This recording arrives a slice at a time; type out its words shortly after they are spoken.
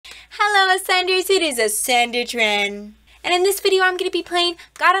Hello Ascenders, it is Ascendertron. And in this video I'm going to be playing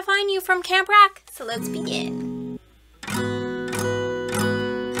Gotta Find You from Camp Rock. So let's begin.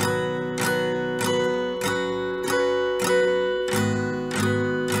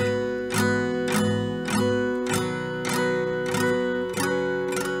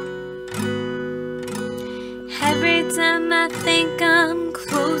 Every time I think I'm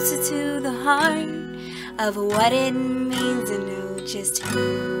closer to the heart of what it means to know just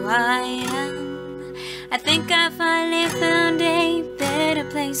who I am, I think I finally found a better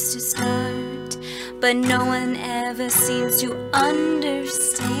place to start, but no one ever seems to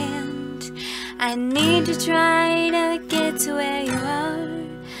understand. I need to try to get to where you are.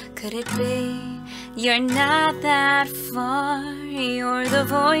 Could it be you're not that far? You're the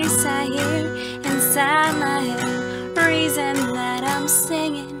voice I hear inside my head, reason that I'm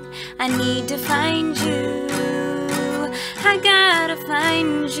singing. I need to find you, I gotta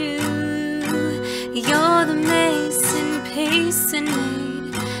find you. You're the missing piece in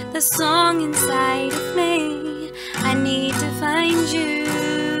me, the song inside of me. I need to find you,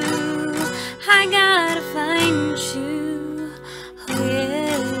 I gotta find you, oh yeah.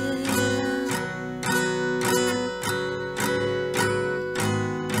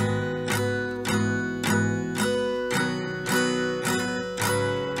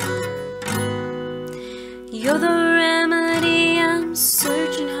 You're the remedy I'm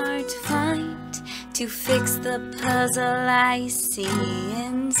searching hard to find, to fix the puzzle I see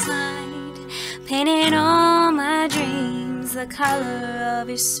inside. Painting all my dreams the color of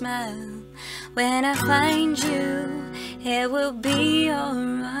your smile. When I find you, it will be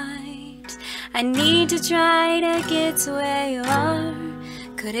alright. I need to try to get to where you are.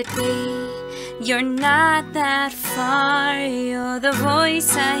 Could it be you're not that far? You're the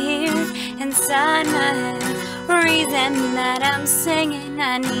voice I hear inside my head, reason that I'm singing.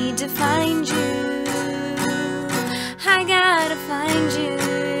 I need to find you, I gotta find you.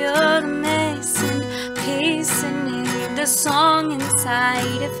 You're the missing piece in me, the song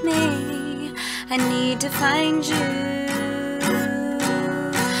inside of me. I need to find you,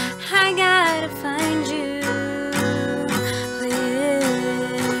 I gotta find you.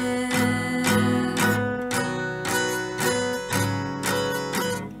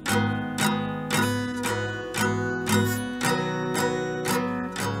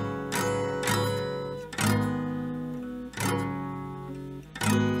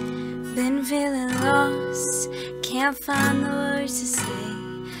 Been feeling lost, can't find the words to say.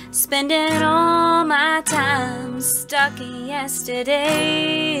 Spending all my time stuck in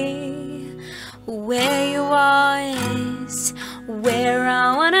yesterday. Where you are is where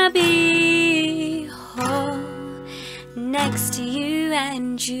I wanna be. Oh, next to you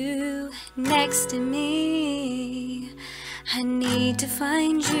and you next to me. I need to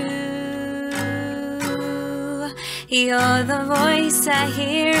find you. You're the voice I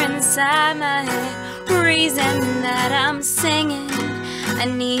hear inside my head, reason that I'm singing. I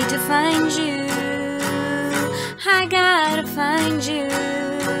need to find you, I gotta find you.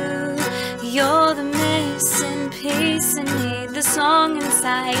 You're the missing piece in me, the song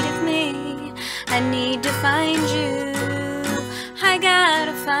inside of me. I need to find you, I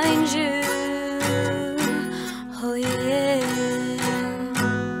gotta find you, oh yeah.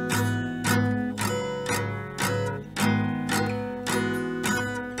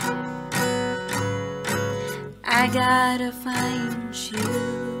 I gotta find you.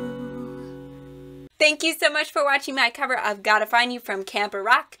 Thank you so much for watching my cover of Gotta Find You from Camp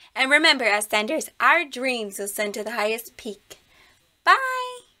Rock. And remember, Ascenders, our dreams will send to the highest peak.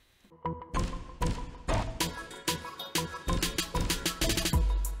 Bye!